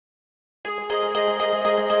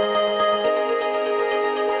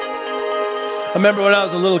I remember when I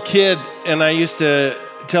was a little kid and I used to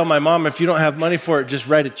tell my mom, if you don't have money for it, just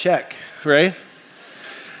write a check, right?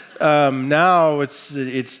 Now it's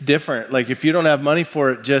different. Like if you don't have money for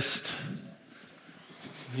it, just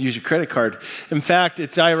use your credit card. In fact,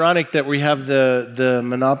 it's ironic that we have the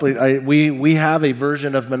Monopoly. We have a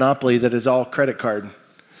version of Monopoly that is all credit card.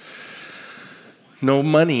 No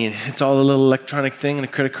money. It's all a little electronic thing and a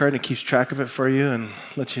credit card, and it keeps track of it for you and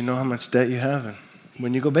lets you know how much debt you have and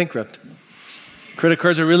when you go bankrupt. Credit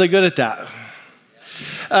cards are really good at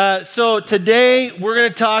that. So today we're going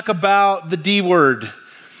to talk about the D word.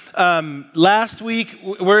 Last week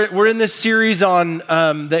we're in this series on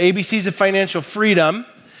the ABCs of financial freedom,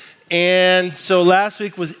 and so last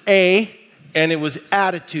week was A, and it was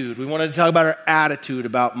attitude. We wanted to talk about our attitude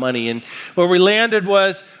about money, and where we landed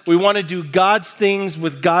was we want to do God's things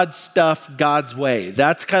with God's stuff God's way.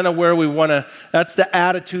 That's kind of where we want to. That's the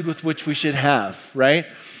attitude with which we should have, right?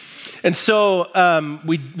 And so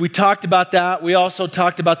we talked about that. We also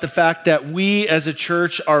talked about the fact that we as a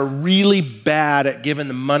church are really bad at giving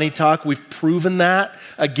the money talk. We've proven that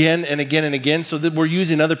again and again and again, so that we're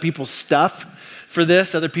using other people's stuff for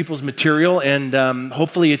this, other people's material, and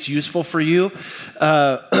hopefully it's useful for you.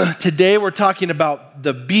 Today we're talking about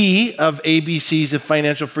the B of ABCs of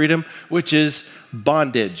financial freedom, which is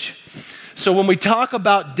bondage. So when we talk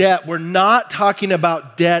about debt, we're not talking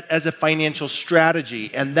about debt as a financial strategy,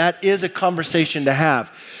 and that is a conversation to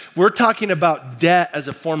have. We're talking about debt as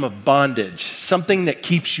a form of bondage, something that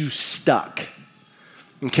keeps you stuck,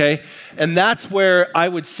 okay? And that's where I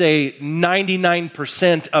would say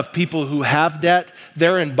 99% of people who have debt,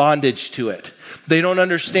 they're in bondage to it. They don't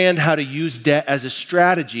understand how to use debt as a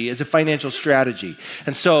strategy, as a financial strategy.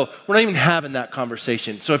 And so we're not even having that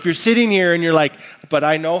conversation. So if you're sitting here and you're like, but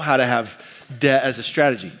I know how to have debt as a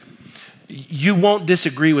strategy, you won't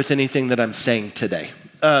disagree with anything that I'm saying today.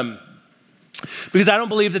 Because I don't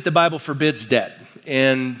believe that the Bible forbids debt.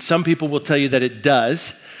 And some people will tell you that it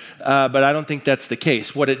does, but I don't think that's the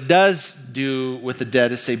case. What it does do with the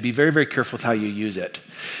debt is say, be very, very careful with how you use it.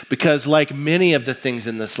 Because like many of the things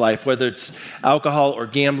in this life, whether it's alcohol or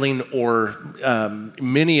gambling or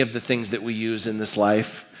many of the things that we use in this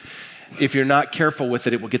life, if you're not careful with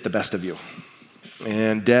it, it will get the best of you.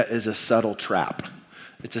 And debt is a subtle trap.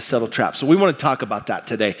 It's a subtle trap. So we want to talk about that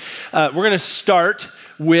today. We're going to start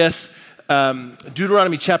with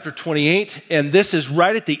Deuteronomy chapter 28, and this is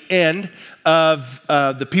right at the end of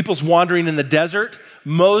the people's wandering in the desert.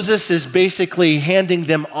 Moses is basically handing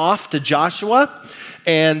them off to Joshua,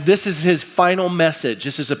 and this is his final message.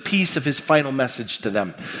 This is a piece of his final message to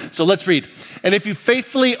them. So let's read. And if you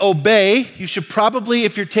faithfully obey, you should probably,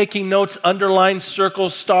 if you're taking notes, underline, circle,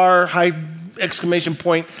 star, high exclamation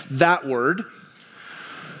point, that word.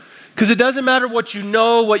 Because it doesn't matter what you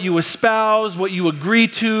know, what you espouse, what you agree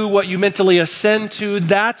to, what you mentally assent to,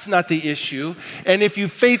 that's not the issue. And if you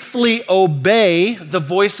faithfully obey the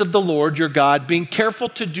voice of the Lord your God, being careful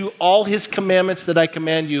to do all his commandments that I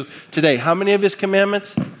command you today. How many of his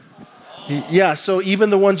commandments? Yeah, so even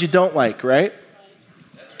the ones you don't like, right?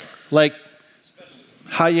 Like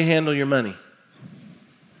how you handle your money.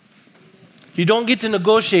 You don't get to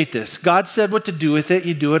negotiate this. God said what to do with it,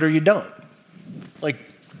 you do it or you don't. Like,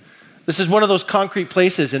 this is one of those concrete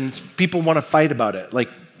places and people want to fight about it. Like,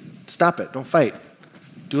 stop it, don't fight.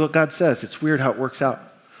 Do what God says. It's weird how it works out.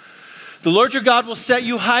 The Lord your God will set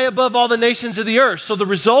you high above all the nations of the earth. So the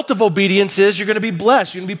result of obedience is you're going to be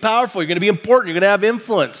blessed, you're going to be powerful, you're going to be important, you're going to have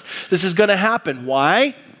influence. This is going to happen.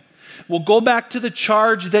 Why? We'll go back to the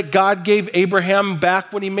charge that God gave Abraham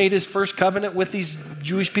back when he made his first covenant with these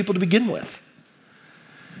Jewish people to begin with.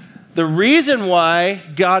 The reason why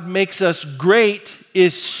God makes us great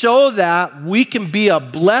is so that we can be a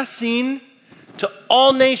blessing to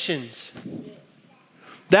all nations.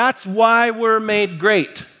 That's why we're made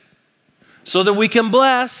great. So that we can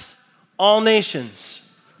bless all nations.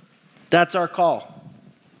 That's our call.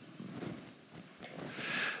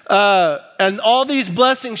 And all these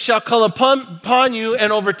blessings shall come upon you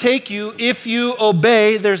and overtake you if you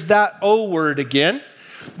obey, there's that O word again,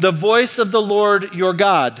 the voice of the Lord your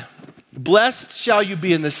God. Blessed shall you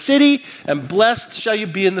be in the city, and blessed shall you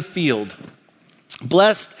be in the field.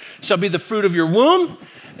 Blessed shall be the fruit of your womb,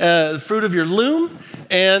 the fruit of your loom,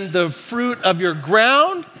 and the fruit of your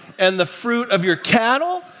ground, and the fruit of your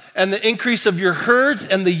cattle, and the increase of your herds,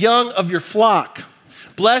 and the young of your flock.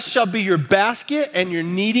 Blessed shall be your basket and your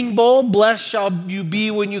kneading bowl. Blessed shall you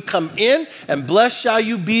be when you come in, and blessed shall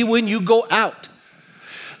you be when you go out.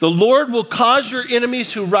 The Lord will cause your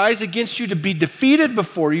enemies who rise against you to be defeated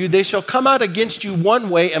before you. They shall come out against you one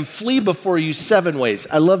way and flee before you 7 ways.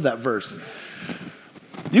 I love that verse.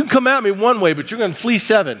 You can come at me one way, but you're going to flee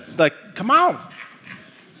 7. Like, come on.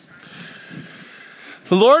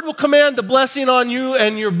 The Lord will command the blessing on you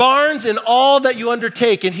and your barns and all that you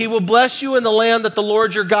undertake, and he will bless you in the land that the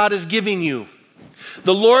Lord your God is giving you.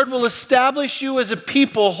 The Lord will establish you as a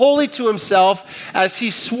people holy to himself, as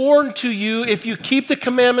he sworn to you, if you keep the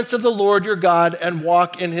commandments of the Lord your God and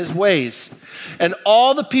walk in his ways. And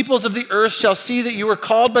all the peoples of the earth shall see that you are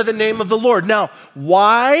called by the name of the Lord. Now,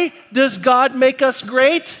 why does God make us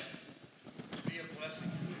great?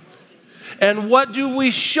 And what do we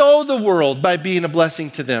show the world by being a blessing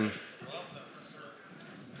to them?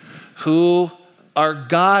 Who our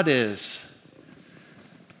God is.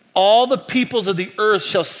 All the peoples of the earth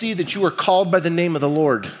shall see that you are called by the name of the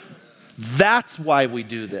Lord. That's why we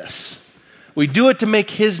do this. We do it to make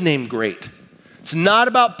his name great. It's not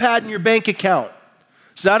about padding your bank account.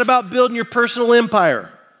 It's not about building your personal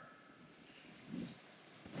empire.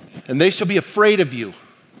 And they shall be afraid of you.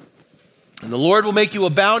 And the Lord will make you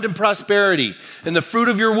abound in prosperity, in the fruit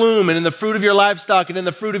of your womb, and in the fruit of your livestock, and in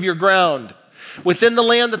the fruit of your ground. Within the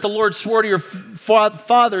land that the Lord swore to your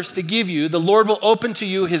fathers to give you, the Lord will open to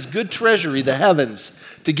you his good treasury, the heavens,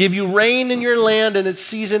 to give you rain in your land in its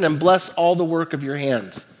season, and bless all the work of your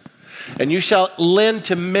hands. And you shall lend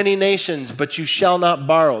to many nations, but you shall not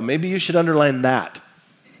borrow. Maybe you should underline that.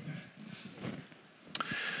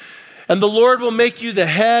 And the Lord will make you the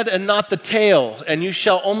head and not the tail, and you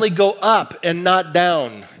shall only go up and not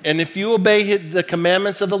down. And if you obey the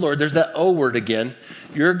commandments of the Lord, there's that O word again,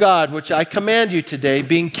 your God, which I command you today,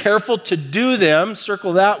 being careful to do them,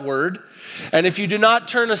 circle that word. And if you do not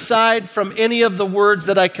turn aside from any of the words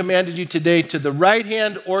that I commanded you today to the right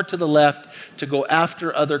hand or to the left to go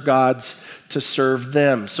after other gods to serve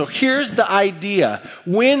them. So here's the idea.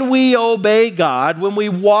 When we obey God, when we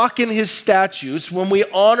walk in his statutes, when we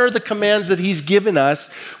honor the commands that he's given us,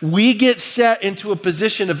 we get set into a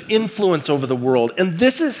position of influence over the world. And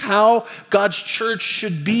this is how God's church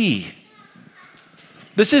should be.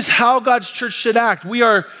 This is how God's church should act.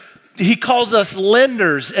 He calls us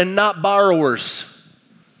lenders and not borrowers.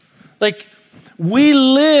 Like, we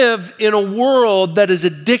live in a world that is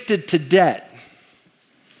addicted to debt.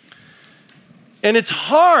 And it's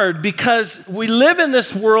hard because we live in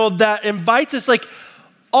this world that invites us, like,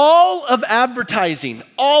 all of advertising,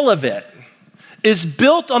 all of it is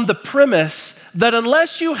built on the premise that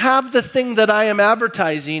unless you have the thing that I am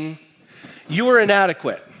advertising, you are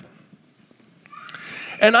inadequate.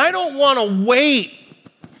 And I don't want to wait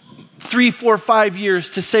 3, 4, 5 years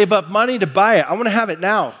to save up money to buy it. I want to have it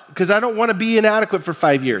now because I don't want to be inadequate for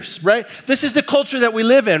 5 years, right? This is the culture that we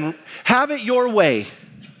live in. Have it your way.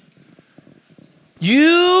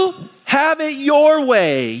 You have it your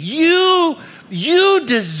way. You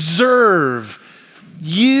deserve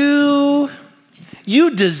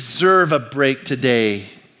a break today.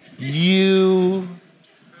 You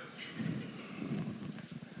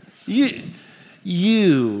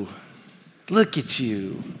look at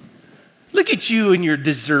you. Look at you and your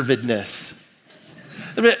deservedness.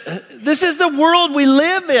 This is the world we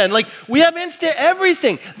live in. Like, we have instant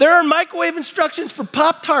everything. There are microwave instructions for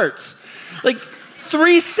Pop-Tarts. Like,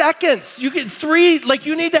 3 seconds. You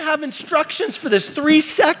need to have instructions for this. 3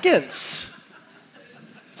 seconds.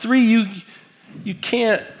 3, you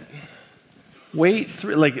can't wait.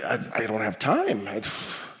 3, like, I don't have time. I'm going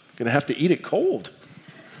to have to eat it cold.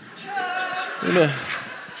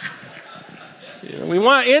 We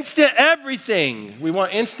want instant everything. We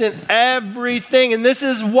want instant everything. And this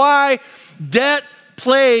is why debt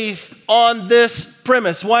plays on this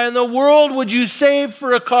premise. Why in the world would you save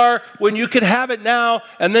for a car when you could have it now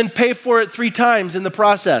and then pay for it 3 times in the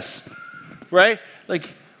process? Right? Like,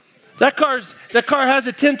 that car has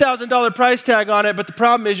a $10,000 price tag on it, but the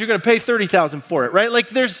problem is you're going to pay $30,000 for it, right? Like,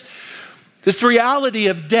 there's this reality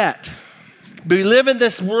of debt. We live in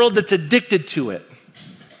this world that's addicted to it.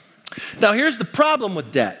 Now, here's the problem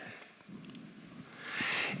with debt.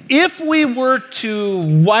 If we were to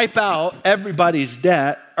wipe out everybody's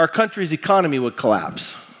debt, our country's economy would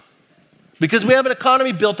collapse. Because we have an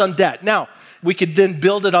economy built on debt. Now, we could then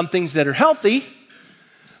build it on things that are healthy,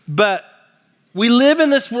 but we live in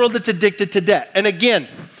this world that's addicted to debt. And again,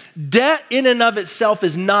 debt in and of itself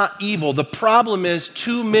is not evil. The problem is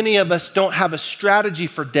too many of us don't have a strategy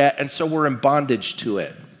for debt, and so we're in bondage to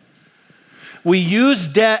it. We use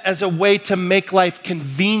debt as a way to make life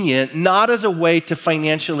convenient, not as a way to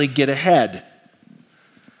financially get ahead.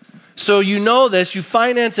 So you know this, you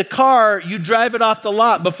finance a car, you drive it off the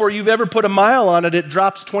lot. Before you've ever put a mile on it, it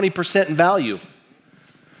drops 20% in value.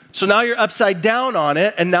 So now you're upside down on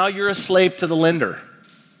it, and now you're a slave to the lender.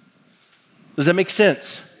 Does that make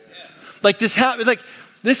sense? Yes. Like this happens, like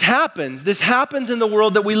this happens. This happens in the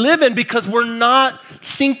world that we live in because we're not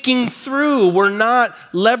thinking through. We're not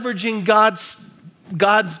leveraging God's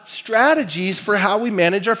strategies for how we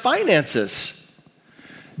manage our finances.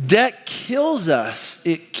 Debt kills us.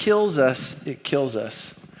 It kills us. It kills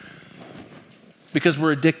us. Because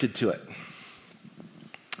we're addicted to it.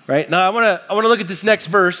 Right? Now I want to look at this next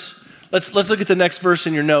verse. Let's look at the next verse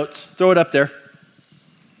in your notes. Throw it up there.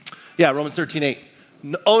 Yeah, Romans 13:8.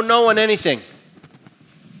 Owe no one anything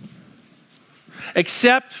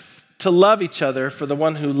except to love each other, for the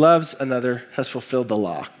one who loves another has fulfilled the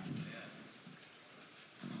law.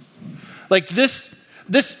 Like this,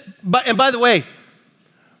 and by the way,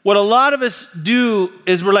 what a lot of us do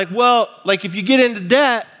is we're like, well, like if you get into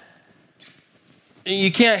debt and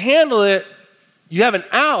you can't handle it, you have an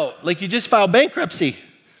out. Like you just filed bankruptcy.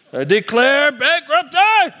 I declare bankruptcy,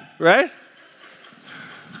 right?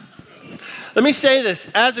 Let me say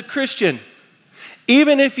this, as a Christian,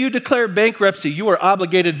 even if you declare bankruptcy, you are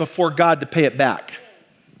obligated before God to pay it back.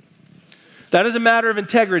 That is a matter of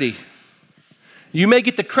integrity. You may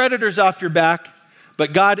get the creditors off your back,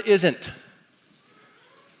 but God isn't.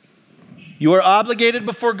 You are obligated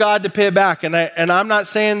before God to pay it back. And I'm not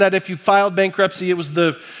saying that if you filed bankruptcy,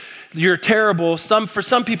 you're terrible. For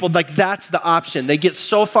some people, like that's the option. They get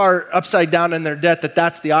so far upside down in their debt that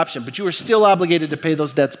that's the option. But you are still obligated to pay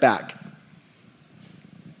those debts back.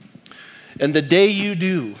 And the day you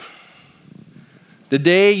do, the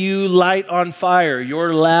day you light on fire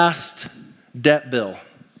your last debt bill,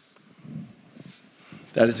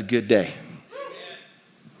 that is a good day.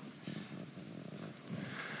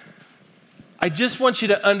 I just want you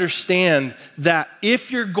to understand that if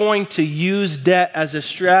you're going to use debt as a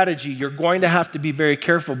strategy, you're going to have to be very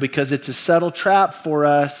careful because it's a subtle trap for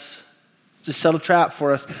us. It's a subtle trap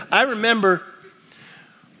for us. I remember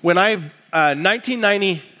when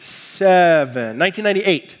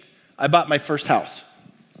 1998, I bought my first house.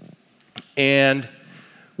 And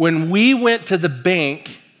when we went to the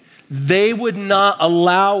bank, they would not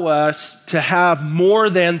allow us to have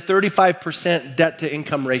more than 35% debt to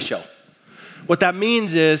income ratio. What that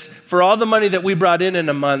means is for all the money that we brought in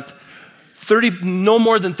a month, no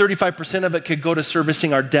more than 35% of it could go to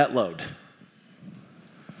servicing our debt load.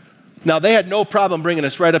 Now, they had no problem bringing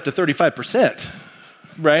us right up to 35%,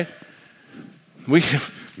 right?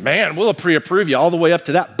 We'll pre-approve you all the way up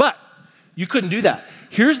to that. But you couldn't do that.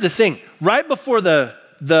 Here's the thing. Right before the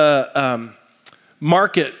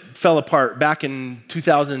market fell apart back in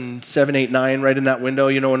 2007, 8, 9, right in that window,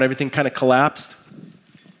 when everything kind of collapsed,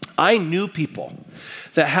 I knew people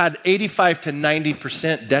that had 85 to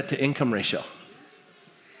 90% debt to income ratio.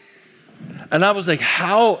 And I was like,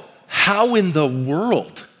 how in the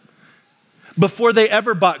world? Before they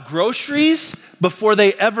ever bought groceries, before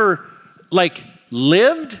they ever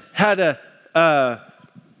lived, had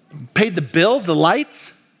paid the bills, the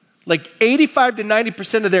lights, 85 to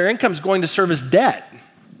 90% of their income is going to service debt.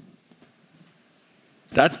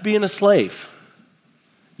 That's being a slave.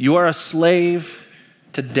 You are a slave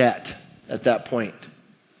to debt at that point.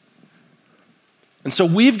 And so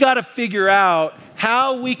we've got to figure out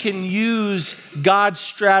how we can use God's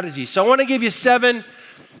strategy. So I want to give you 7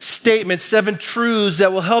 statements, 7 truths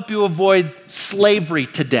that will help you avoid slavery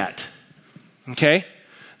to debt. Okay?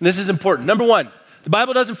 And this is important. Number 1, the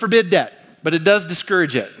Bible doesn't forbid debt, but it does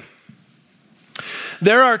discourage it.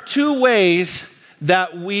 There are 2 ways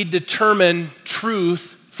that we determine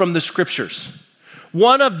truth from the scriptures.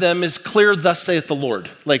 One of them is clear, thus saith the Lord.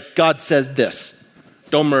 Like God says this,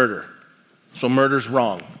 don't murder. So murder's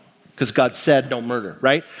wrong because God said don't murder,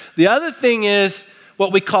 right? The other thing is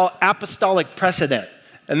what we call apostolic precedent.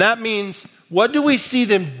 And that means what do we see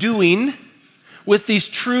them doing with these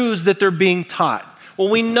truths that they're being taught? Well,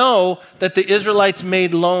 we know that the Israelites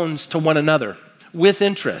made loans to one another with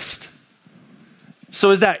interest.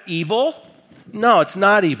 So is that evil? No, it's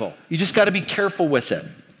not evil. You just got to be careful with it.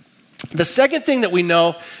 The second thing that we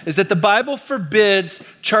know is that the Bible forbids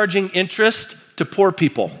charging interest to poor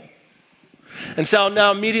people. And so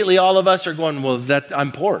now immediately all of us are going, well,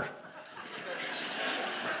 I'm poor.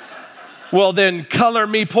 Well, then color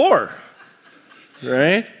me poor,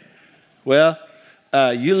 right? Well,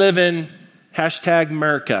 you live in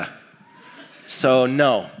 #America. So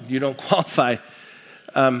no, you don't qualify.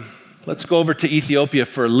 Let's go over to Ethiopia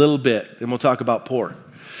for a little bit and we'll talk about poor.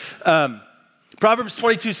 Proverbs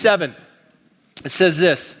 22:7, it says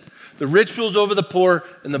this, the rich rules over the poor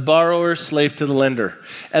and the borrower is slave to the lender.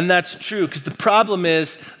 And that's true because the problem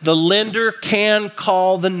is the lender can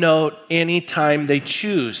call the note anytime they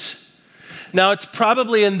choose. Now it's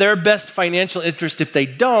probably in their best financial interest if they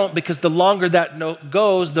don't, because the longer that note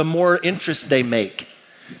goes, the more interest they make.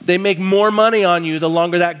 They make more money on you the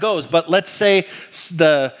longer that goes. But let's say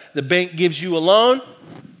the bank gives you a loan,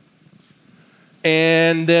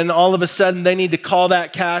 and then all of a sudden they need to call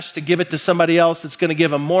that cash to give it to somebody else that's going to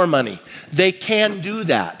give them more money. They can do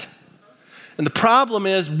that. And the problem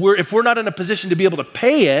is, if we're not in a position to be able to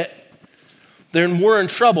pay it, then we're in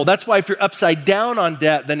trouble. That's why if you're upside down on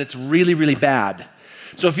debt, then it's really, really bad.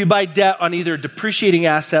 So if you buy debt on either a depreciating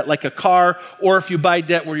asset like a car, or if you buy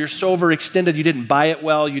debt where you're so overextended, you didn't buy it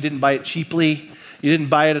well, you didn't buy it cheaply, you didn't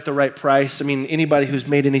buy it at the right price. I mean, anybody who's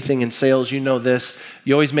made anything in sales, you know this.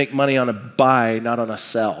 You always make money on a buy, not on a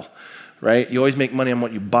sell, right? You always make money on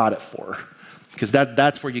what you bought it for, because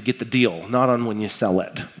that's where you get the deal, not on when you sell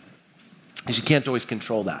it. Because you can't always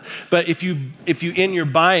control that. But if you in your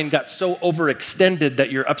buying got so overextended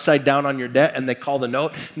that you're upside down on your debt and they call the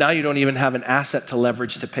note, now you don't even have an asset to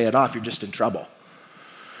leverage to pay it off. You're just in trouble.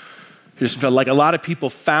 Like a lot of people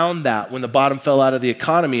found that when the bottom fell out of the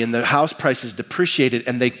economy and the house prices depreciated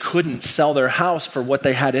and they couldn't sell their house for what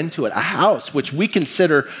they had into it. A house, which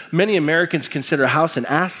many Americans consider a house an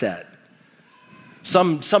asset.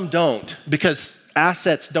 Some don't, because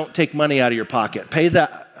assets don't take money out of your pocket. Pay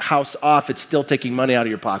that house off, it's still taking money out of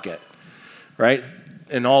your pocket, right?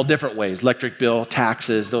 In all different ways, electric bill,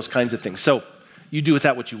 taxes, those kinds of things. So you do with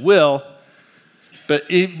that what you will, but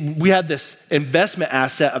we had this investment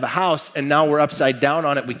asset of a house, and now we're upside down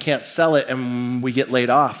on it. We can't sell it, and we get laid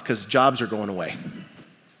off because jobs are going away.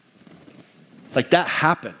 Like that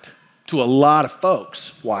happened to a lot of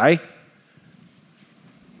folks. Why?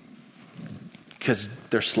 Because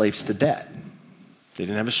they're slaves to debt. They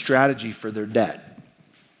didn't have a strategy for their debt.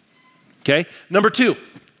 Okay, number 2,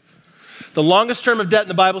 the longest term of debt in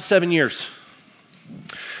the Bible, 7 years.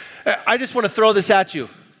 I just want to throw this at you.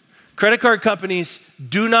 Credit card companies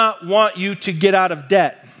do not want you to get out of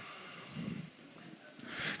debt.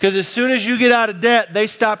 Because as soon as you get out of debt, they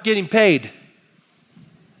stop getting paid.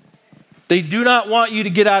 They do not want you to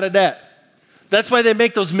get out of debt. That's why they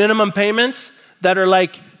make those minimum payments that are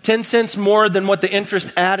like 10 cents more than what the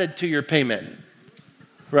interest added to your payment.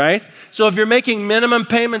 Right? So if you're making minimum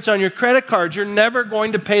payments on your credit cards, you're never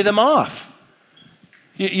going to pay them off.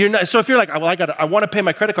 You're not, so if you're like, I want to pay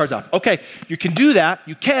my credit cards off. Okay, you can do that.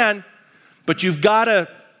 You can, but you've got to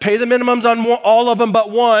pay the minimums on all of them but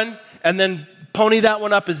one, and then pony that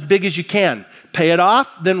one up as big as you can. Pay it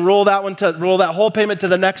off, then roll that whole payment to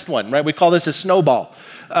the next one. Right? We call this a snowball.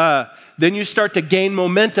 Then you start to gain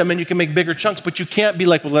momentum, and you can make bigger chunks. But you can't be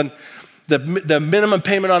like, well, then. The minimum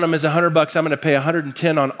payment on them is $100. I'm going to pay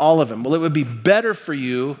 $110 on all of them. Well, it would be better for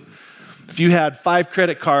you if you had 5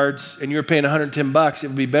 credit cards and you were paying $110. It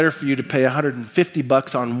would be better for you to pay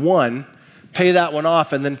 $150 on one, pay that one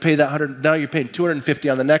off, and then pay that $100. Now you're paying $250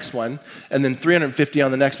 on the next one, and then $350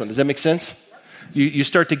 on the next one. Does that make sense? You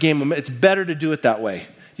start to gain momentum. It's better to do it that way.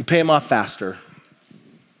 You pay them off faster.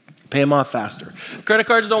 Pay them off faster. Credit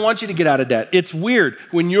cards don't want you to get out of debt. It's weird.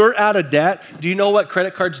 When you're out of debt, do you know what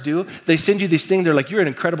credit cards do? They send you these things. They're like, you're an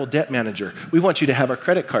incredible debt manager. We want you to have our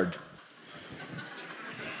credit card.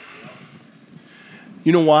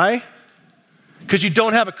 You know why? Because you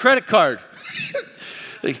don't have a credit card.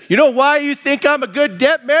 You know why you think I'm a good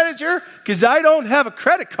debt manager? Because I don't have a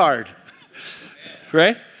credit card.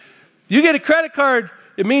 Right? You get a credit card,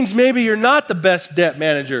 it means maybe you're not the best debt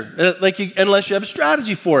manager, unless you have a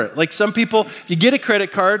strategy for it. Like some people, if you get a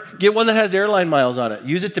credit card, get one that has airline miles on it.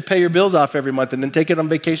 Use it to pay your bills off every month, and then take it on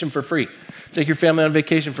vacation for free. Take your family on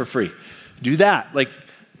vacation for free. Do that.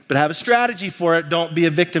 But have a strategy for it. Don't be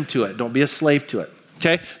a victim to it. Don't be a slave to it.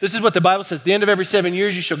 Okay? This is what the Bible says. At the end of every 7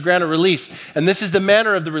 years, you shall grant a release. And this is the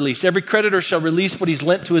manner of the release. Every creditor shall release what he's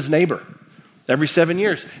lent to his neighbor. Every 7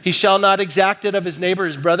 years. He shall not exact it of his neighbor,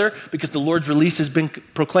 his brother, because the Lord's release has been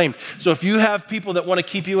proclaimed. So if you have people that want to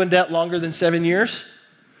keep you in debt longer than 7 years,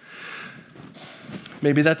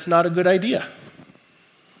 maybe that's not a good idea.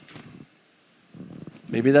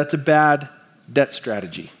 Maybe that's a bad debt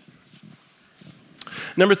strategy.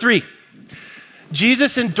 Number 3,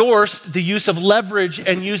 Jesus endorsed the use of leverage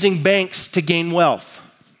and using banks to gain wealth.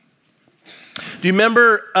 Do you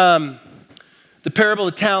remember the parable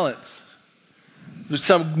of talents?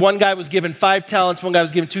 One guy was given 5 talents, one guy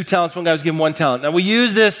was given 2 talents, one guy was given 1 talent. Now we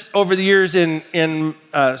use this over the years in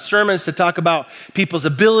sermons to talk about people's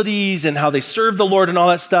abilities and how they serve the Lord and all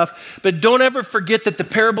that stuff. But don't ever forget that the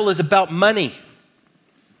parable is about money.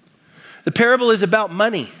 The parable is about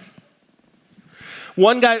money.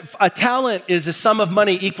 A talent is a sum of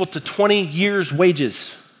money equal to 20 years'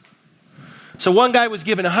 wages. So one guy was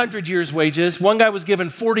given 100 years' wages, one guy was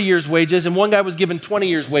given 40 years' wages, and one guy was given 20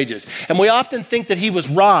 years' wages. And we often think that he was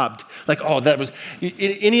robbed. Like,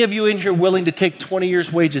 any of you in here willing to take 20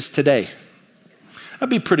 years' wages today? That'd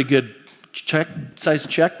be a pretty good size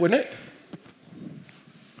check, wouldn't it?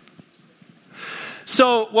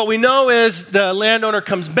 So what we know is the landowner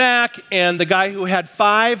comes back, and the guy who had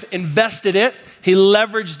 5 invested it. He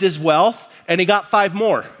leveraged his wealth, and he got 5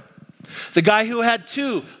 more. The guy who had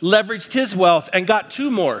 2 leveraged his wealth and got 2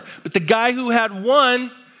 more. But the guy who had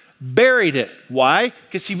 1 buried it. Why?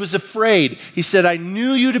 Because he was afraid. He said, I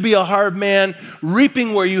knew you to be a hard man,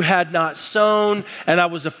 reaping where you had not sown, and I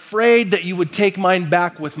was afraid that you would take mine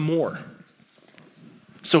back with more.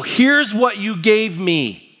 So here's what you gave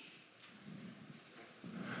me.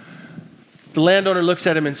 The landowner looks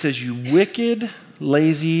at him and says, you wicked,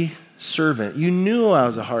 lazy servant. You knew I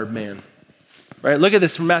was a hard man. Right? Look at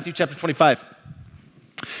this from Matthew chapter 25.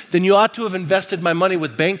 Then you ought to have invested my money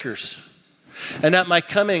with bankers, and at my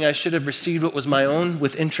coming I should have received what was my own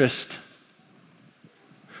with interest.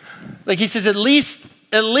 Like he says, at least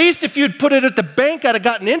if you'd put it at the bank, I'd have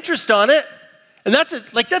gotten interest on it. And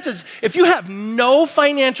if you have no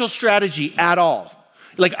financial strategy at all,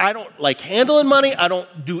 like I don't like handling money, I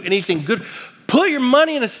don't do anything good, put your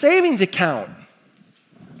money in a savings account.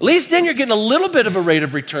 At least then you're getting a little bit of a rate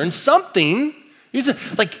of return, something.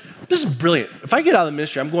 Like, this is brilliant. If I get out of the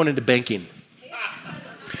ministry, I'm going into banking.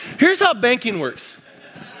 Here's how banking works.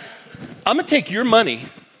 I'm going to take your money,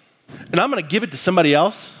 and I'm going to give it to somebody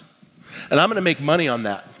else, and I'm going to make money on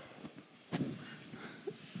that.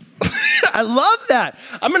 I love that.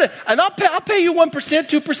 I'll pay you 1%,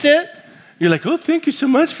 2%. You're like, oh, thank you so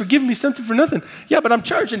much for giving me something for nothing. Yeah, but I'm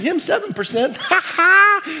charging him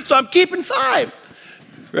 7%. So I'm keeping 5%.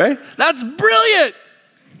 Right? That's brilliant.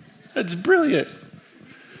 That's brilliant.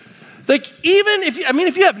 Like, even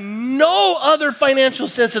if you have no other financial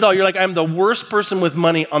sense at all, you're like, I'm the worst person with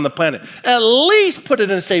money on the planet. At least put it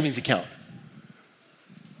in a savings account.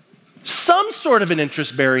 Some sort of an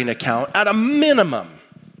interest-bearing account at a minimum.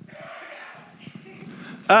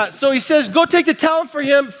 So he says, go take the talent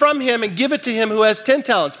from him and give it to him who has 10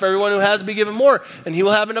 talents. For everyone who has will be given more, and he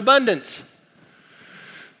will have an abundance.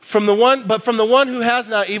 From the one who has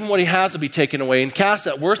not, even what he has will be taken away, and cast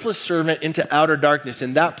that worthless servant into outer darkness.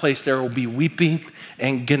 In that place there will be weeping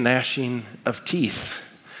and gnashing of teeth.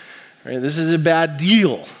 Right? This is a bad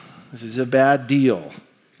deal. This is a bad deal.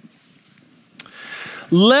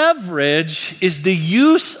 Leverage is the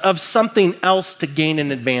use of something else to gain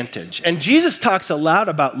an advantage. And Jesus talks a lot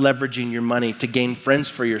about leveraging your money to gain friends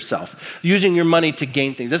for yourself, using your money to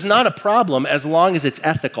gain things. That's not a problem as long as it's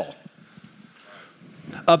ethical.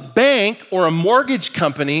 A bank or a mortgage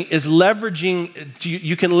company is leveraging,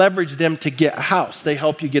 you can leverage them to get a house. They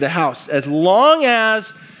help you get a house. As long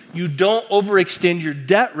as you don't overextend your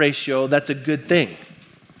debt ratio, that's a good thing.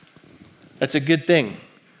 That's a good thing.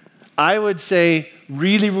 I would say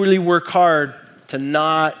really, really work hard to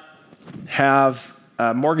not have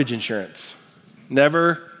mortgage insurance.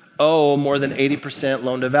 Never owe more than 80%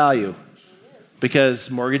 loan to value,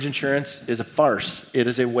 because mortgage insurance is a farce. It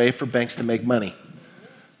is a way for banks to make money.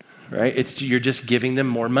 Right? You're just giving them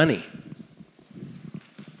more money.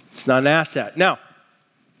 It's not an asset. Now,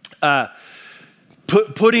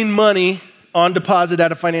 putting money on deposit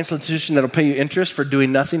at a financial institution that'll pay you interest for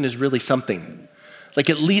doing nothing is really something. Like,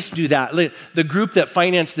 at least do that. The group that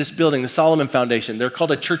financed this building, the Solomon Foundation, they're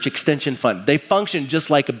called a church extension fund. They function just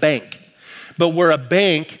like a bank. But where a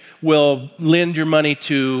bank will lend your money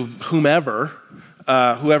to whomever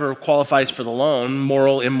qualifies for the loan,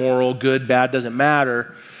 moral, immoral, good, bad, doesn't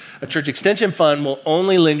matter. A church extension fund will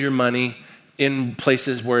only lend your money in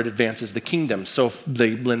places where it advances the kingdom. So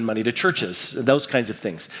they lend money to churches, those kinds of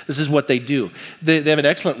things. This is what they do. They have an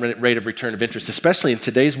excellent rate of return of interest, especially in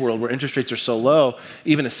today's world where interest rates are so low.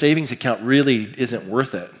 Even a savings account really isn't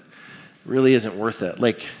worth it. Really isn't worth it.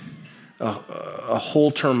 Like a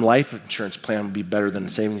whole term life insurance plan would be better than a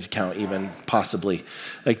savings account, even possibly.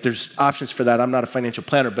 Like, there's options for that. I'm not a financial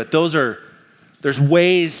planner, but there's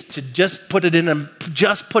ways to just put it in an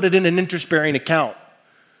interest-bearing account.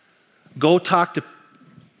 Go talk to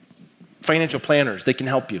financial planners. They can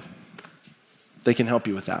help you. They can help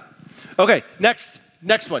you with that. Okay, next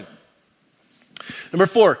one. Number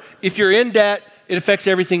 4, if you're in debt, it affects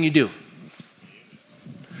everything you do.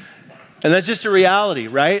 And that's just a reality,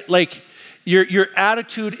 right? Like, your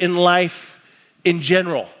attitude in life in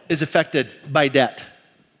general is affected by debt.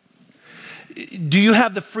 Do you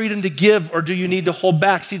have the freedom to give, or do you need to hold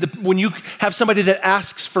back? See, when you have somebody that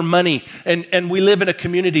asks for money, and we live in a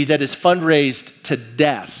community that is fundraised to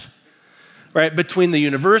death, right? Between the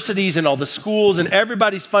universities and all the schools, and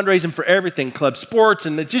everybody's fundraising for everything, club sports,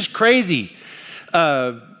 and it's just crazy.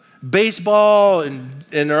 Baseball, and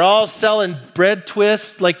they're all selling bread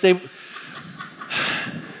twists. Like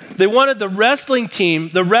They wanted the wrestling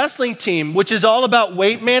team, which is all about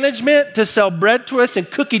weight management, to sell bread twists and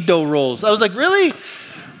cookie dough rolls. I was like, really?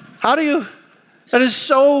 That is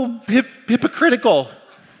so hypocritical.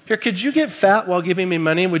 Here, could you get fat while giving me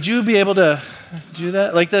money? Would you be able to do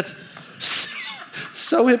that? Like, that's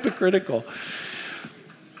so hypocritical.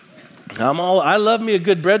 I love me a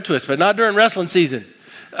good bread twist, but not during wrestling season.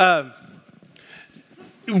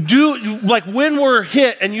 When we're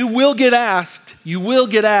hit, and you will get asked, do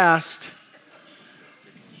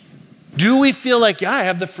we feel like, I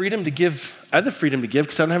have the freedom to give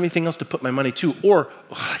because I don't have anything else to put my money to, or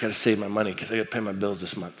I got to save my money because I got to pay my bills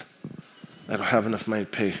this month. I don't have enough money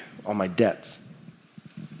to pay all my debts.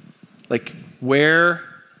 Like, where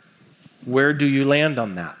do you land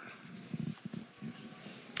on that?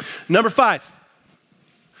 Number 5,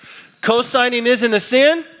 co-signing isn't a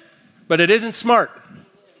sin, but it isn't smart.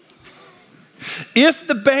 If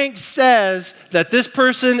the bank says that this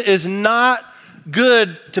person is not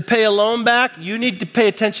good to pay a loan back, you need to pay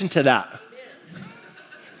attention to that.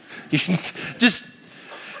 Just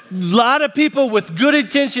a lot of people with good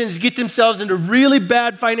intentions get themselves into really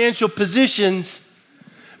bad financial positions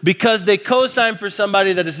because they co-sign for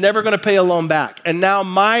somebody that is never going to pay a loan back. And now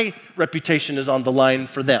my reputation is on the line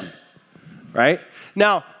for them, right?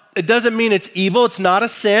 Now, it doesn't mean it's evil. It's not a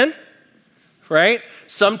sin, right?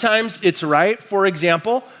 Sometimes it's right. For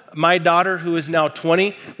example, my daughter, who is now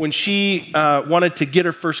 20, when she wanted to get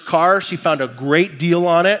her first car, she found a great deal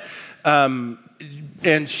on it.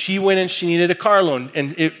 And she went and she needed a car loan.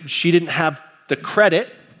 And she didn't have the credit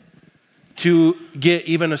to get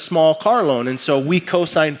even a small car loan. And so we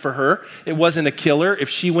co-signed for her. It wasn't a killer. If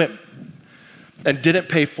she went and didn't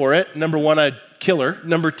pay for it, number one, I'd kill her.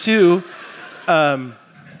 Number two,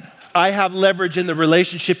 I have leverage in the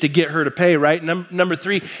relationship to get her to pay, right? Number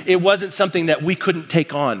three, it wasn't something that we couldn't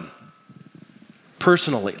take on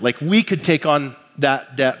personally. Like, we could take on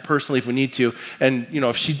that debt personally if we need to. And,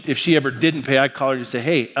 if she ever didn't pay, I'd call her and say,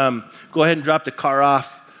 hey, go ahead and drop the car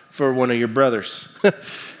off for one of your brothers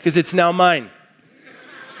because it's now mine.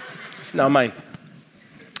 It's now mine.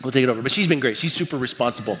 We'll take it over. But she's been great. She's super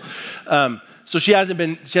responsible. So she hasn't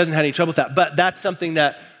had any trouble with that. But that's something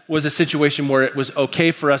that was a situation where it was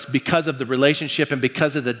okay for us because of the relationship and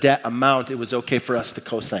because of the debt amount. It was okay for us to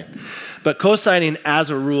co-sign. But co-signing as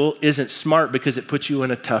a rule isn't smart because it puts you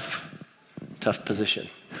in a tough position.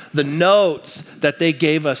 The notes that they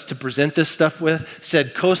gave us to present this stuff with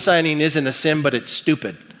said co-signing isn't a sin, but it's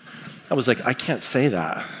stupid. I was like, I can't say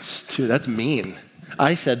that. That's mean.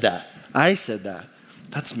 I said that.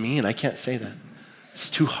 That's mean. I can't say that. It's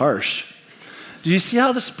too harsh. Do you see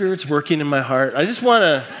how the Spirit's working in my heart? I just want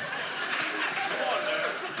to...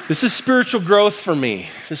 This is spiritual growth for me.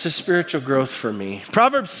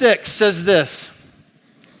 Proverbs 6 says this.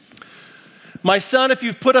 My son, if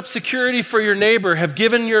you've put up security for your neighbor, have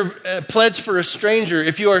given your pledge for a stranger,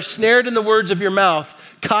 if you are snared in the words of your mouth,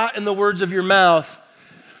 caught in the words of your mouth,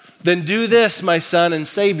 then do this, my son, and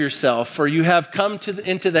save yourself, for you have come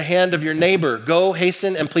into the hand of your neighbor. Go,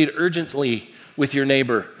 hasten, and plead urgently with your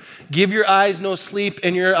neighbor. Give your eyes no sleep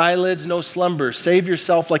and your eyelids no slumber. Save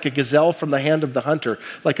yourself like a gazelle from the hand of the hunter,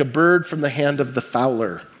 like a bird from the hand of the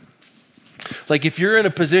fowler. Like, if you're in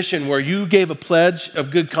a position where you gave a pledge of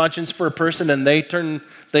good conscience for a person and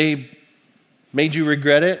they made you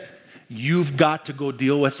regret it, you've got to go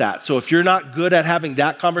deal with that. So if you're not good at having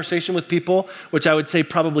that conversation with people, which I would say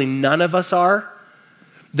probably none of us are,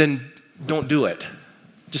 then don't do it.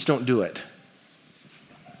 Just don't do it.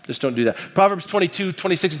 Just don't do that. Proverbs 22,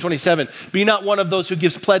 26, and 27. Be not one of those who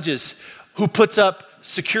gives pledges, who puts up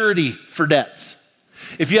security for debts.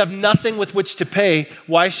 If you have nothing with which to pay,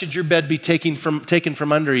 why should your bed be taken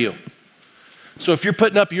from under you? So if you're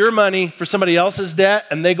putting up your money for somebody else's debt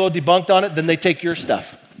and they go debunked on it, then they take your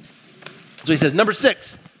stuff. So he says, number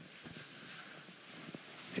 6,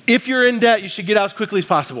 if you're in debt, you should get out as quickly as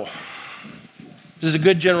possible. This is a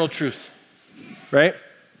good general truth, right?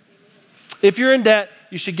 If you're in debt,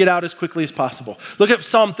 you should get out as quickly as possible. Look at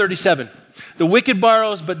Psalm 37. The wicked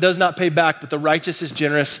borrows but does not pay back, but the righteous is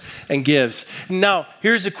generous and gives. Now,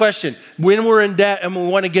 here's the question. When we're in debt and we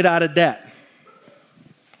want to get out of debt,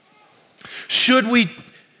 should we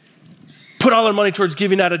put all our money towards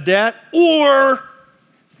giving out of debt, or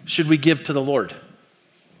should we give to the Lord?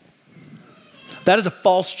 That is a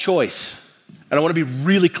false choice, and I want to be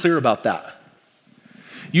really clear about that.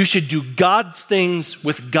 You should do God's things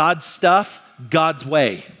with God's stuff God's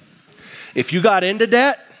way. If you got into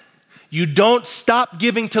debt, you don't stop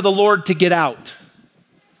giving to the Lord to get out,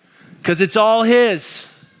 because it's all His.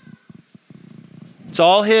 It's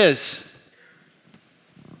all His.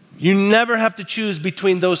 You never have to choose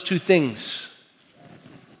between those two things.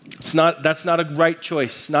 That's not a right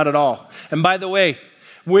choice, not at all. And by the way,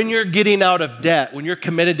 when you're getting out of debt, when you're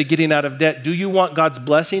committed to getting out of debt, do you want God's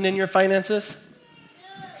blessing in your finances?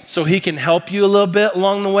 So he can help you a little bit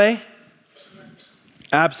along the way?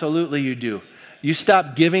 Absolutely you do. You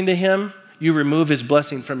stop giving to him, you remove his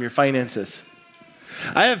blessing from your finances.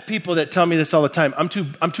 I have people that tell me this all the time. I'm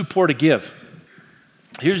too poor to give.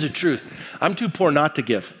 Here's the truth. I'm too poor not to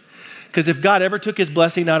give. Because if God ever took his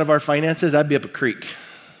blessing out of our finances, I'd be up a creek.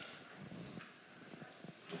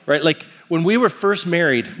 Right? Like when we were first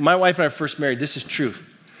married, my wife and I were first married, this is true.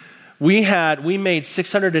 We made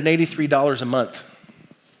 $683 a month.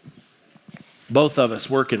 Both of us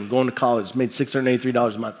working, going to college, made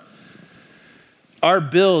 $683 a month. Our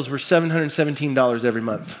bills were $717 every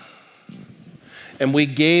month. And we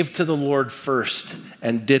gave to the Lord first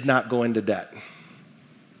and did not go into debt.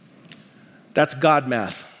 That's God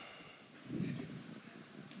math.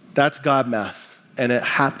 That's God math. And it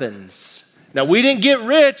happens. Now, we didn't get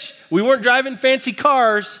rich. We weren't driving fancy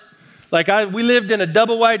cars. We lived in a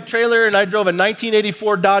double-wide trailer and I drove a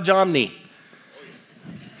 1984 Dodge Omni.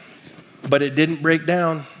 But it didn't break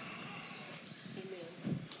down.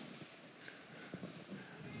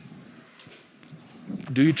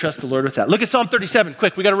 Do you trust the Lord with that? Look at Psalm 37.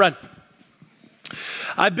 Quick, we got to run.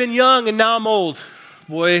 I've been young and now I'm old.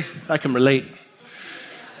 Boy, I can relate.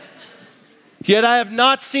 Yet I have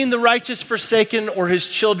not seen the righteous forsaken or his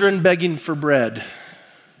children begging for bread.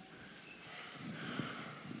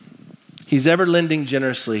 He's ever lending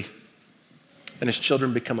generously and his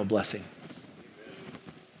children become a blessing.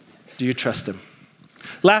 Do you trust him?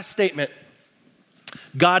 Last statement.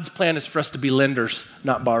 God's plan is for us to be lenders,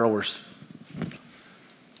 not borrowers.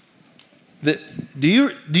 Do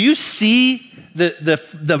you see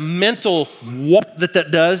the mental whoop that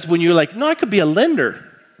does when you're like, no, I could be a lender.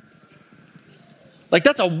 Like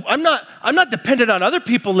I'm not dependent on other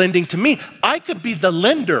people lending to me. I could be the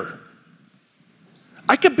lender.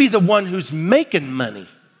 I could be the one who's making money.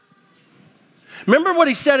 Remember what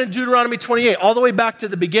he said in Deuteronomy 28, all the way back to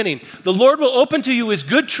the beginning. The Lord will open to you his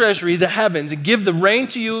good treasury, the heavens, and give the rain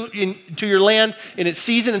to you to your land in its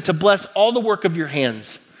season and to bless all the work of your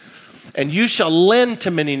hands. And you shall lend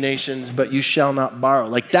to many nations, but you shall not borrow.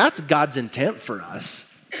 Like that's God's intent for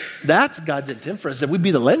us. That's God's intent for us, that we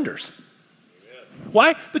be the lenders.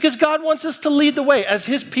 Why? Because God wants us to lead the way. As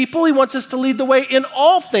his people, he wants us to lead the way in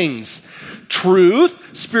all things.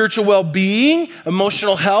 Truth, spiritual well-being,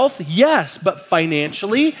 emotional health, yes, but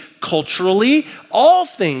financially, culturally, all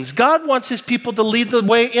things. God wants his people to lead the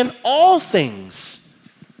way in all things.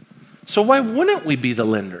 So why wouldn't we be the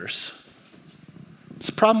lenders? What's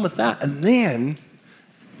the problem with that? And then,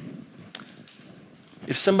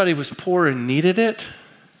 if somebody was poor and needed it,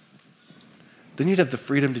 then you'd have the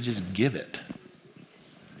freedom to just give it.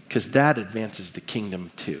 Because that advances the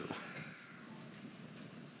kingdom too.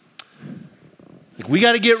 We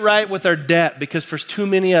got to get right with our debt because for too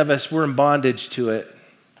many of us, we're in bondage to it.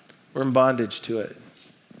 We're in bondage to it.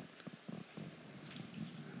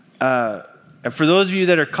 And for those of you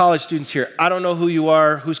that are college students here, I don't know who you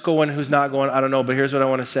are, who's going, who's not going, I don't know, but here's what I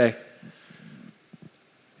want to say.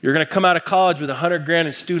 You're going to come out of college with $100,000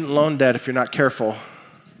 in student loan debt if you're not careful.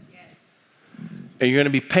 Yes. And you're going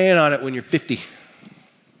to be paying on it when you're 50.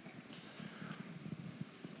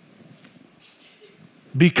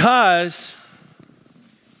 Because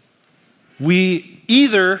we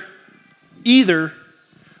either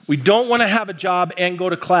we don't want to have a job and go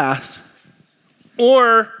to class,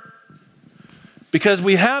 or because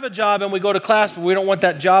we have a job and we go to class, but we don't want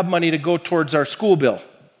that job money to go towards our school bill.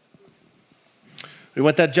 We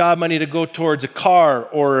want that job money to go towards a car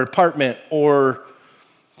or an apartment or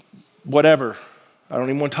whatever. I don't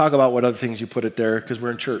even want to talk about what other things you put it there because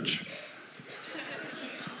we're in church.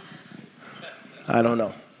 I don't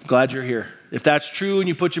know. Glad you're here. If that's true and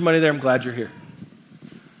you put your money there, I'm glad you're here.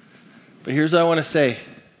 But here's what I want to say.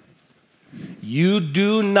 You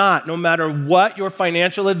do not, no matter what your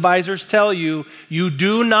financial advisors tell you, you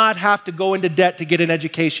do not have to go into debt to get an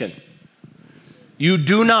education. You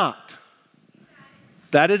do not.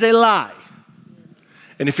 That is a lie.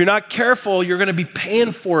 And if you're not careful, you're going to be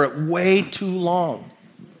paying for it way too long.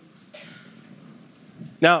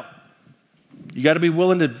 Now, you got to be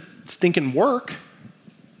willing to stinking work.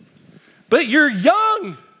 But you're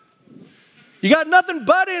young. You got nothing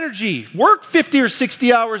but energy. Work 50 or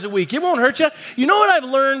 60 hours a week. It won't hurt you. You know what I've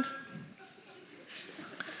learned?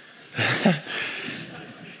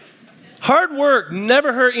 Hard work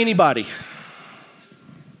never hurt anybody.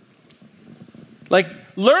 Like,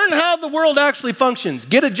 learn how the world actually functions.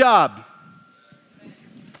 Get a job.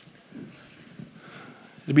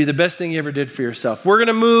 It'll be the best thing you ever did for yourself. We're going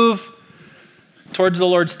to move towards the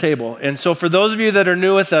Lord's table. And so for those of you that are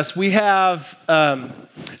new with us, we have an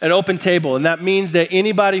open table. And that means that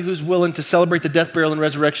anybody who's willing to celebrate the death, burial, and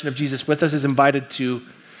resurrection of Jesus with us is invited to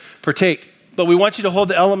partake. But we want you to hold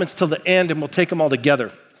the elements till the end, and we'll take them all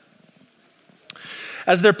together.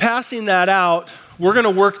 As they're passing that out, we're going to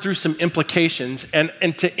work through some implications.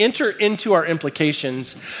 And to enter into our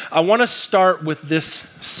implications, I want to start with this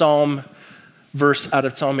psalm verse out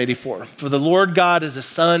of Psalm 84. For the Lord God is a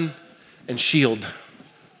sun and shield.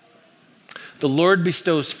 The Lord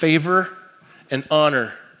bestows favor and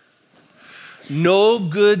honor. No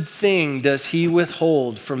good thing does he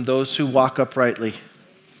withhold from those who walk uprightly.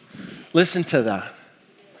 Listen to that.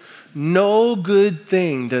 No good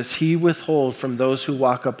thing does he withhold from those who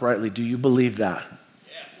walk uprightly. Do you believe that?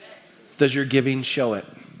 Yes. Does your giving show it?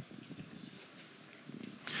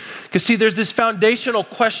 Because see, there's this foundational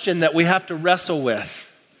question that we have to wrestle with.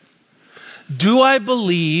 Do I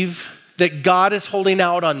believe that God is holding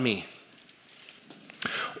out on me?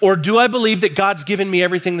 Or do I believe that God's given me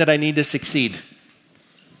everything that I need to succeed?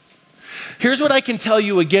 Here's what I can tell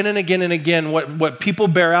you again and again and again, what people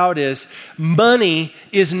bear out is, money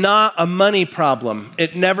is not a money problem.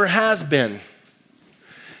 It never has been.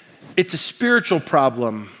 It's a spiritual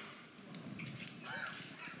problem.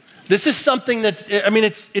 This is something it's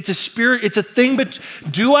a spirit, it's a thing, but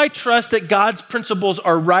do I trust that God's principles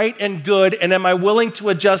are right and good, and am I willing to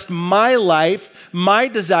adjust my life, my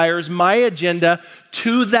desires, my agenda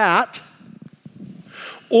to that?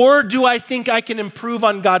 Or do I think I can improve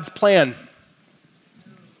on God's plan?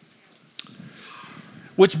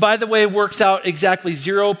 Which, by the way, works out exactly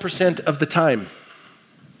 0% of the time.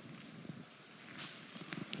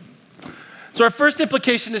 So our first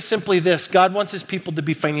implication is simply this: God wants his people to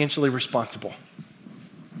be financially responsible.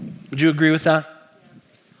 Would you agree with that?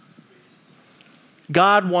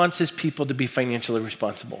 God wants his people to be financially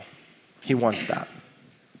responsible. He wants that.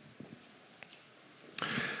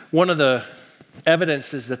 One of the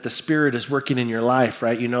evidences that the Spirit is working in your life,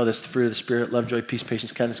 right? You know this, the fruit of the Spirit: love, joy, peace,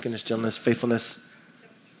 patience, kindness, goodness, gentleness, faithfulness,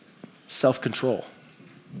 self-control.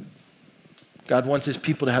 God wants his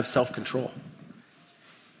people to have self-control.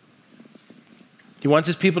 He wants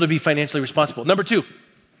his people to be financially responsible. Number two,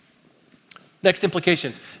 next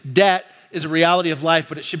implication: debt is a reality of life,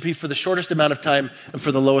 but it should be for the shortest amount of time and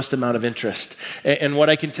for the lowest amount of interest. And what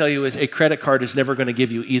I can tell you is a credit card is never going to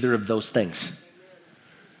give you either of those things.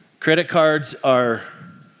 Credit cards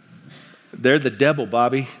they're the devil,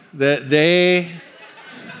 Bobby. They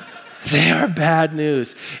are bad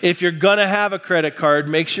news. If you're going to have a credit card,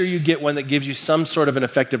 make sure you get one that gives you some sort of an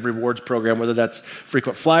effective rewards program, whether that's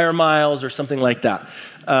frequent flyer miles or something like that.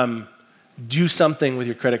 Do something with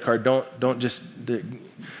your credit card. Don't just,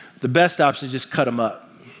 the best option is just cut them up.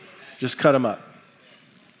 Just cut them up.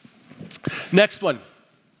 Next one.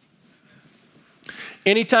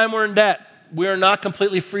 Anytime we're in debt, we are not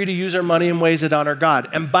completely free to use our money in ways that honor God.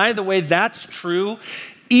 And by the way, that's true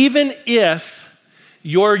even if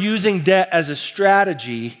you're using debt as a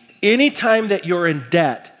strategy. Anytime that you're in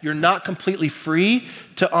debt, you're not completely free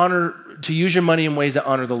to use your money in ways that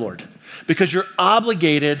honor the Lord, because you're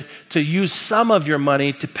obligated to use some of your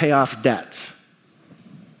money to pay off debts.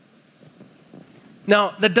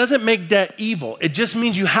 Now, that doesn't make debt evil. It just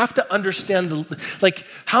means you have to understand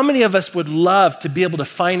how many of us would love to be able to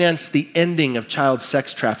finance the ending of child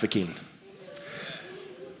sex trafficking?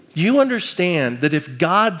 Do you understand that if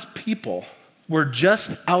God's people were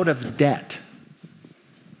just out of debt,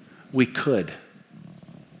 we could?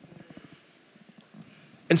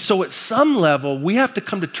 And so at some level, we have to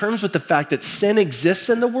come to terms with the fact that sin exists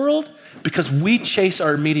in the world because we chase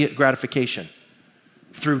our immediate gratification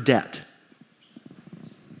through debt.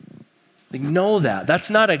 Know that. That's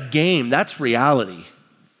not a game. That's reality.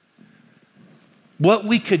 What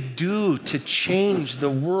we could do to change the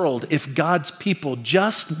world if God's people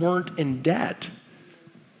just weren't in debt.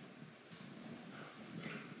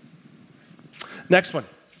 Next one.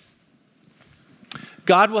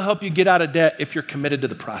 God will help you get out of debt if you're committed to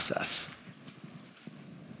the process.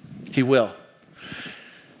 He will.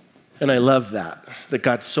 And I love that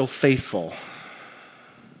God's so faithful.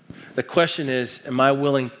 The question is, am I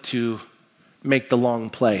willing to make the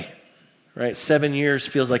long play? Right? 7 years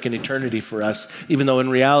feels like an eternity for us, even though in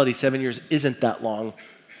reality, 7 years isn't that long.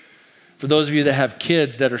 For those of you that have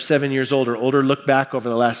kids that are 7 years old or older, look back over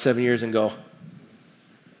the last 7 years and go,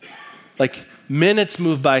 minutes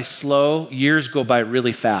move by slow, years go by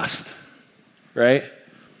really fast, right?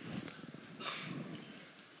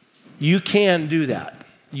 You can do that.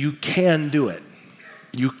 You can do it.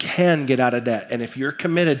 You can get out of debt. And if you're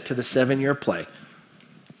committed to the 7-year play,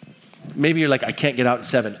 Maybe you're like, I can't get out in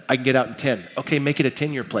 7. I can get out in 10. Okay, make it a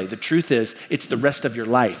 10-year play. The truth is, it's the rest of your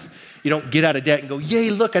life. You don't get out of debt and go, yay,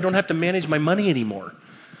 look, I don't have to manage my money anymore.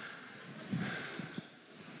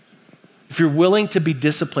 If you're willing to be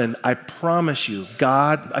disciplined, I promise you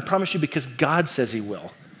because God says he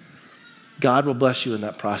will. God will bless you in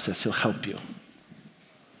that process. He'll help you.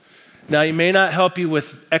 Now, he may not help you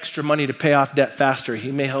with extra money to pay off debt faster.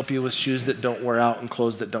 He may help you with shoes that don't wear out and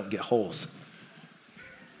clothes that don't get holes.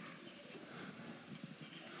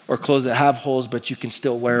 Or clothes that have holes, but you can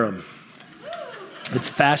still wear them. It's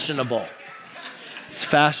fashionable. It's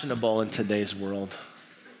fashionable in today's world.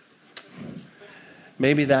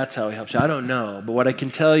 Maybe that's how he helps you. I don't know. But what I can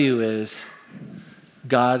tell you is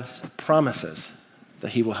God promises that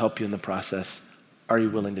he will help you in the process. Are you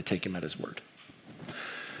willing to take him at his word?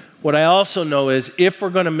 What I also know is if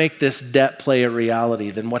we're going to make this debt play a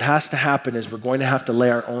reality, then what has to happen is we're going to have to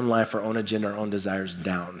lay our own life, our own agenda, our own desires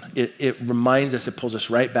down. It reminds us, it pulls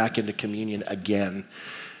us right back into communion again,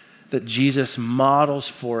 that Jesus models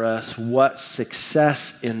for us what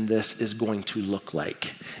success in this is going to look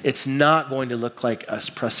like. It's not going to look like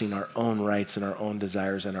us pressing our own rights and our own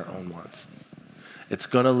desires and our own wants. It's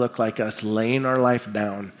going to look like us laying our life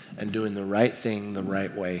down and doing the right thing the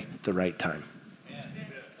right way, the right time.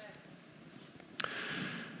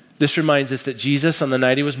 This reminds us that Jesus, on the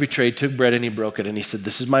night he was betrayed, took bread and he broke it and he said,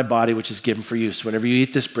 this is my body which is given for you. So whenever you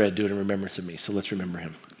eat this bread, do it in remembrance of me. So let's remember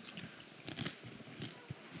him.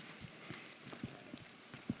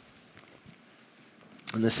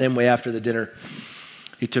 In the same way, after the dinner,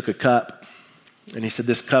 he took a cup and he said,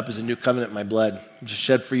 this cup is a new covenant in my blood, which is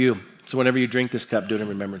shed for you. So whenever you drink this cup, do it in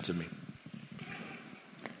remembrance of me.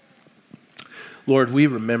 Lord, we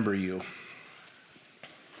remember you.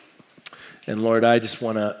 And Lord, I just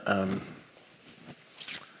want to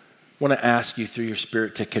ask you through your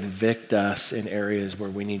Spirit to convict us in areas where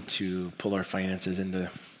we need to pull our finances into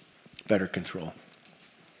better control.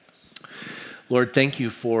 Lord, thank you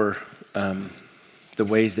for the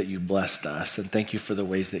ways that you blessed us, and thank you for the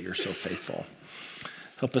ways that you're so faithful.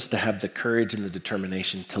 Help us to have the courage and the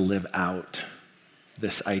determination to live out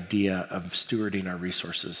this idea of stewarding our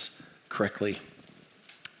resources correctly.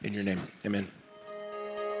 In your name, amen.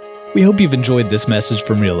 We hope you've enjoyed this message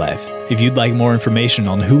from Real Life. If you'd like more information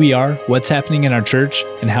on who we are, what's happening in our church,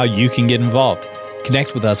 and how you can get involved,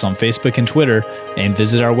 connect with us on Facebook and Twitter, and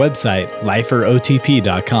visit our website,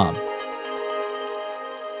 liferotp.com.